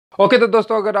Okay तो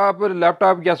दोस्तों, अगर आप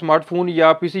लैपटॉप या स्मार्टफोन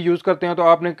या पीसी यूज़ करते हैं तो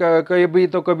आपने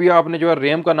कभी आपने जो है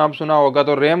रैम का नाम सुना होगा।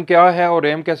 तो रैम क्या है और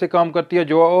रैम कैसे काम करती है,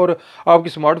 जो और आपकी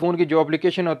स्मार्टफोन की जो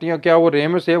एप्लीकेशन होती हैं क्या वो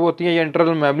रैम में सेव होती हैं या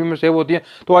इंटरनल मेमोरी में सेव होती हैं।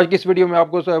 तो आज की इस वीडियो में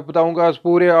आपको बताऊंगा,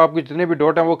 पूरे आपके जितने भी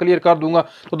डाउट हैं वो क्लियर कर दूंगा।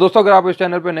 तो दोस्तों, अगर आप इस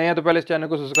चैनल पर नए हैं तो पहले इस चैनल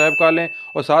को सब्सक्राइब कर लें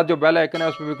और साथ जो बेल आइकन है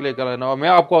उस पर भी क्लिक कर लेना। और मैं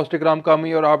आपको इंस्टाग्राम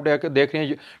कामी और आप देख रहे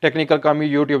हैं टेक्निकल कामी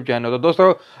यूट्यूब चैनल। तो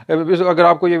दोस्तों, अगर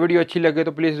आपको ये वीडियो अच्छी लगे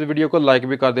तो प्लीज़ इस वीडियो को लाइक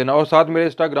भी कर देना और साथ मेरे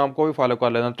इंस्टाग्राम को भी फॉलो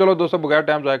कर लेना। चलो दोस्तों, बगैर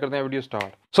टाइम ज़ाया करते हैं, वीडियो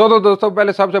स्टार्ट। तो दोस्तों,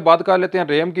 पहले सबसे बात कर लेते हैं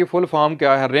रैम की फुल फॉर्म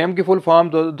क्या है। रैम की फुल फॉर्म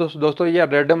दोस्तों ये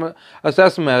रैंडम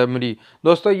एक्सेस मेमोरी।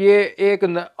 दोस्तों ये एक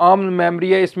आम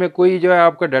मेमोरी है, इसमें कोई जो है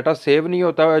आपका डाटा सेव नहीं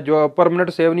होता है, जो परमानेंट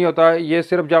सेव नहीं होता है। ये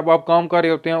सिर्फ जब आप काम कर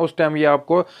रहे होते हैं उस टाइम ये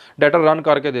आपको डाटा रन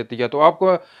करके देती है। तो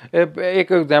आपको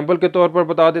एक एग्जांपल के तौर पर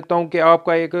बता देता हूँ कि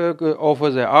आपका एक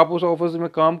ऑफिस है, आप उस ऑफिस में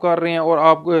काम कर रहे हैं और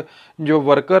आप जो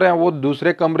वर्कर हैं वो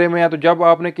दूसरे कमरे में है। तो जब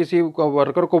आपने किसी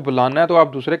वर्कर को बुलाना है तो आप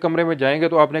दूसरे कमरे में जाएंगे,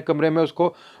 तो अपने कमरे में उसको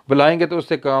बुलाएंगे तो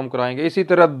उससे काम कराएंगे। इसी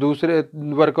तरह दूसरे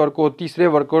वर्कर को, तीसरे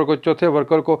वर्कर को, चौथे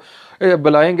वर्कर को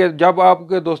बुलाएंगे। जब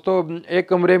आपके दोस्तों एक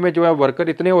कमरे में जो है वर्कर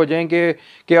इतने हो जाएंगे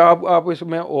कि आप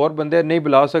इसमें और बंदे नहीं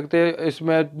बुला सकते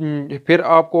इसमें, फिर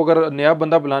आपको अगर नया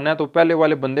बंदा बुलाना है तो पहले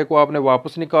वाले बंदे को आपने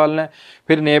वापस निकालना है,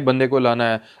 फिर नए बंदे को लाना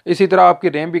है। इसी तरह आपकी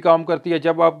रैम भी काम करती है।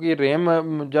 जब आपकी रैम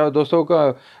जब दोस्तों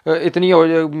का इतनी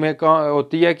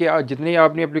होती है कि जितनी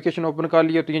आपने एप्लीकेशन ओपन कर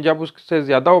ली होती है, जब उससे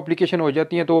ज़्यादा एप्लीकेशन हो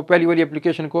जाती हैं तो वो पहली वाली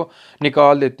एप्लीकेशन को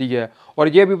निकाल देती है। और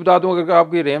ये भी बता दूं, अगर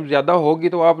आपकी रैम ज़्यादा होगी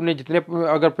तो आपने जितने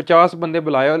अगर 50 बंदे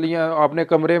बुलाए लिए हैं आपने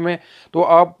कमरे में, तो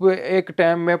आप एक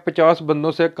टाइम में 50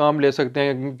 बंदों से काम ले सकते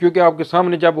हैं, क्योंकि आपके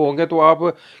सामने जब होंगे तो आप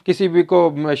किसी भी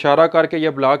को इशारा करके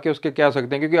या बुला के उसके कह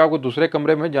सकते हैं, क्योंकि आपको दूसरे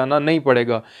कमरे में जाना नहीं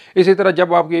पड़ेगा। इसी तरह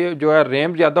जब आपकी जो है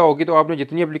रैम ज़्यादा होगी तो आपने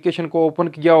जितनी एप्लीकेशन को ओपन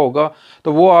किया होगा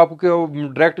तो वो आपके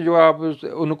डायरेक्ट जो है आप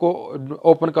उनको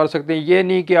ओपन कर सकते हैं। ये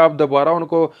नहीं कि आप दोबारा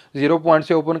उनको 0 पॉइंट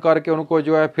से ओपन करके उनको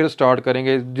जो है फिर स्टार्ट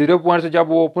करेंगे। 0 पॉइंट से जब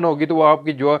वो ओपन होगी तो वो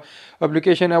आपकी जो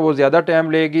एप्लीकेशन है वो ज़्यादा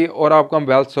टाइम लेगी और आपका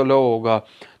मोबाइल स्लो होगा।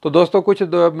 तो दोस्तों,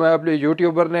 मैं अपने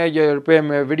यूट्यूबर ने ये पे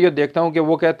मैं वीडियो देखता हूँ कि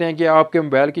वो कहते हैं कि आपके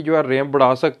मोबाइल की जो है रैम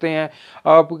बढ़ा सकते हैं।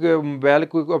 आपके मोबाइल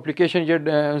को एप्लीकेशन ये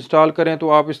इंस्टॉल करें तो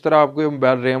आप इस तरह आपके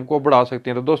मोबाइल रैम को बढ़ा सकते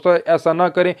हैं। तो दोस्तों ऐसा ना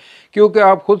करें, क्योंकि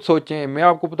आप खुद सोचें, मैं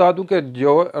आपको बता दूं कि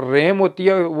जो रैम होती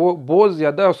है वो बहुत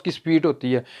ज़्यादा उसकी स्पीड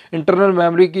होती है। इंटरनल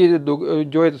मेमोरी की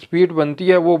जो स्पीड बनती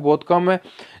है वो बहुत कम है।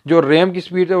 जो रैम की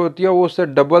स्पीड होती है वो उससे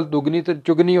डबल, दुगनी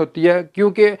चुगनी होती है,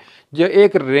 क्योंकि जो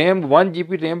एक रैम 1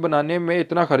 GB रैम बनाने में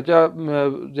इतना खर्चा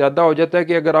ज़्यादा हो जाता है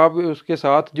कि अगर आप उसके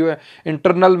साथ जो है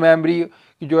इंटरनल मेमोरी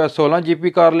जो है 16 GB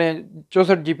कर लें,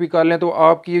 64 GB कर लें, तो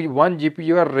आपकी 1 GB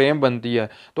जो है रैम बनती है।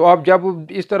 तो आप जब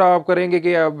इस तरह आप करेंगे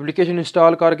कि एप्लीकेशन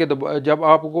इंस्टॉल करके जब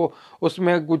आपको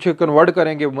उसमें कुछ कन्वर्ट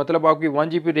करेंगे, मतलब आपकी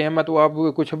 1 GB रैम है तो आप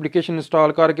कुछ एप्लीकेशन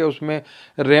इंस्टॉल करके उसमें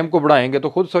रैम को बढ़ाएंगे, तो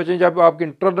खुद सोचें जब आपकी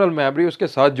इंटरनल मेमोरी उसके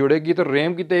साथ जुड़ेगी तो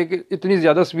रैम की तो एक इतनी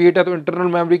ज़्यादा स्पीड है, तो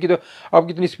इंटरनल मेमोरी की तो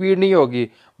आपकी इतनी स्पीड नहीं होगी।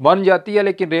 बन जाती है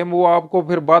लेकिन रैम वो आपको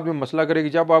फिर बाद में मसला करेगी।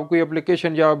 जब आप कोई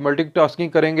एप्लीकेशन या मल्टीटास्किंग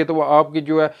करेंगे तो वो आपकी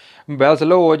जो है मोबाइल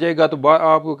स्लो हो जाएगा, तो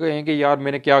आप कहेंगे यार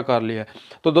मैंने क्या कर लिया।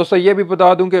 तो दोस्तों ये भी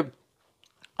बता दूं कि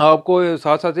आपको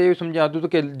साथ साथ ये भी समझा दूं तो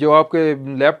कि जो आपके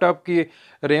लैपटॉप की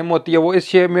रैम होती है वो इस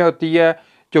शेप में होती है,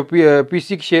 जो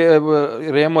पीसी की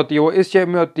रैम होती है वो इस शेप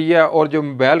में होती है, और जो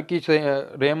मोबाइल की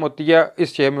रैम होती है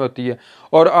इस शेप में होती है।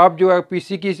 और आप जो है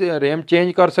पीसी की रैम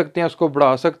चेंज कर सकते हैं, उसको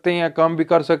बढ़ा सकते हैं, कम भी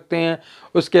कर सकते हैं।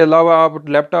 उसके अलावा आप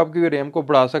लैपटॉप की रैम को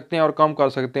बढ़ा सकते हैं और कम कर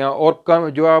सकते हैं, और कम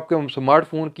जो आपके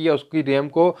स्मार्टफोन की है उसकी रैम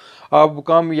को आप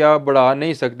कम या बढ़ा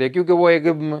नहीं सकते, क्योंकि वो एक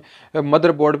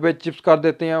मदरबोर्ड पे चिप्स कर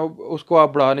देते हैं, उसको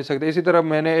आप बढ़ा नहीं सकते। इसी तरह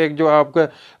मैंने एक जो आपका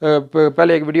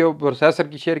पहले एक वीडियो प्रोसेसर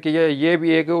की शेयर की है, ये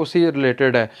भी एक उसी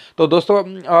रिलेटेड है। तो दोस्तों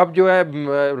आप जो है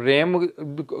रैम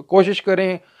कोशिश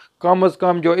करें कम अज़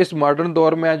कम, जो इस मॉडर्न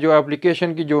दौर में जो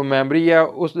एप्लीकेशन की जो मेमोरी है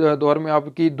उस दौर में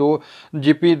आपकी 2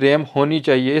 GB रैम होनी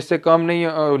चाहिए, इससे कम नहीं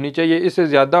होनी चाहिए। इससे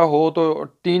ज़्यादा हो तो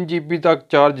 3 GB तक,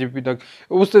 4 GB तक,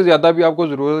 उससे ज़्यादा भी आपको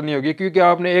ज़रूरत नहीं होगी, क्योंकि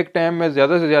आपने एक टाइम में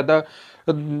ज़्यादा से ज़्यादा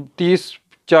 30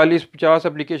 40 50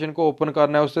 एप्लीकेशन को ओपन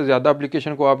करना है। उससे ज़्यादा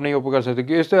एप्लीकेशन को आप नहीं ओपन कर सकते,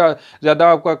 क्योंकि इससे ज़्यादा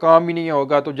आपका काम ही नहीं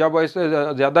होगा। तो जब इससे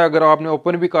ज़्यादा अगर आपने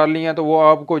ओपन भी कर ली हैं तो वो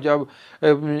आपको जब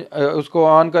उसको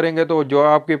ऑन करेंगे तो जो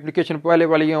आपकी एप्लीकेशन पहले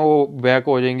वाली हैं वो बैक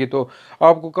हो जाएंगी। तो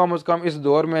आपको कम से कम इस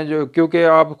दौर में जो, क्योंकि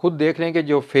आप खुद देख लें कि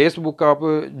जो फेसबुक आप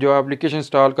जो एप्लीकेशन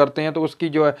इंस्टॉल करते हैं तो उसकी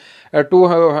जो है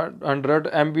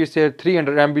 200 MB से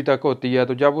 300 MB तक होती है।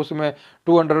 तो जब उसमें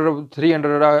 200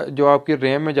 300 जो आपकी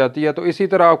रैम में जाती है। तो इसी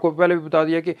तरह आपको पहले भी बता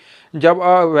दिया कि जब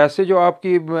वैसे जो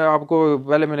आपकी आपको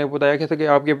पहले मैंने बताया कि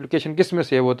आपकी एप्लीकेशन किस में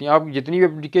सेव होती हैं, आपकी जितनी भी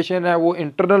एप्लीकेशन है वो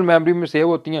इंटरनल मेमोरी में सेव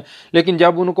होती हैं, लेकिन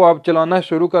जब उनको आप चलाना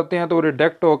शुरू करते हैं तो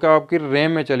रिडेक्ट होकर आपकी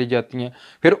रैम में चली जाती हैं,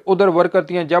 फिर उधर वर्क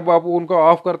करती हैं। जब आप उनको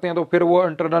ऑफ करते हैं तो फिर वो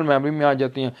इंटरनल मेमोरी में आ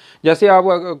जाती हैं। जैसे आप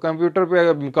कंप्यूटर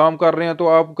पे काम कर रहे हैं तो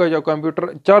आपका जो कंप्यूटर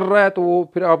चल रहा है तो वो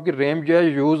फिर आपकी रैम जो है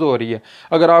यूज़ हो रही है।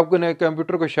 अगर आपने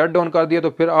कंप्यूटर को शट डाउन कर दिया तो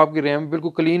फिर आपकी रैम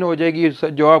बिल्कुल क्लीन हो जाएगी।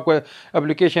 जो आपको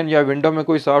एप्लीकेशन या विंडो में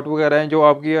कोई सॉफ्टवेयर वगैरह है जो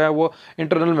आपकी है वो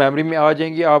इंटरनल मेमोरी में आ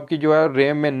जाएंगी, आपकी जो है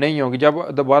रैम में नहीं होगी। जब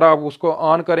दोबारा आप उसको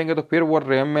ऑन करेंगे तो फिर वो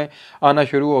रैम में आना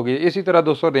शुरू होगी। इसी तरह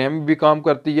दोस्तों रैम भी काम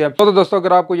करती है। तो दोस्तों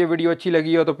अगर आपको ये वीडियो अच्छी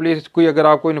लगी हो तो प्लीज़ कोई अगर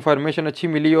आपको इन्फॉर्मेशन अच्छी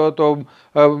मिली हो तो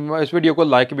इस वीडियो को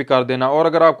लाइक भी कर देना। और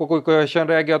अगर आपको कोई क्वेश्चन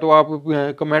रह गया तो आप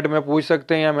कमेंट में पूछ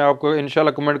सकते हैं, मैं आपको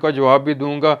इंशाल्लाह कमेंट का जवाब भी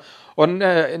दूंगा। और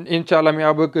इंशाल्लाह मैं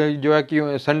अब जो है कि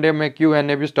संडे में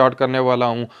Q&A भी स्टार्ट करने वाला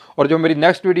हूँ। और जो मेरी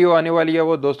नेक्स्ट वीडियो आने वाली है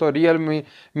वो दोस्तों Realme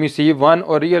C1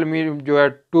 और Realme जो है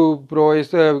 2 Pro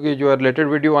इस की जो है रिलेटेड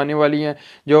वीडियो आने वाली हैं।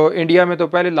 जो इंडिया में तो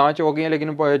पहले लॉन्च हो गई हैं,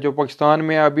 लेकिन जो पाकिस्तान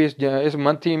में अभी इस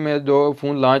मंथ ही में जो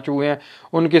फ़ोन लॉन्च हुए हैं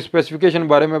उनकी स्पेसिफिकेशन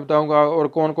बारे में बताऊँगा, और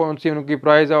कौन कौन सी उनकी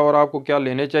प्राइस है और आपको क्या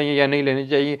लेने चाहिए या नहीं लेने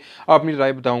चाहिए अपनी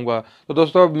राय बताऊँगा। तो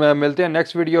दोस्तों मिलते हैं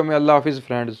नेक्स्ट वीडियो में। अल्लाह हाफिज़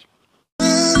फ्रेंड्स।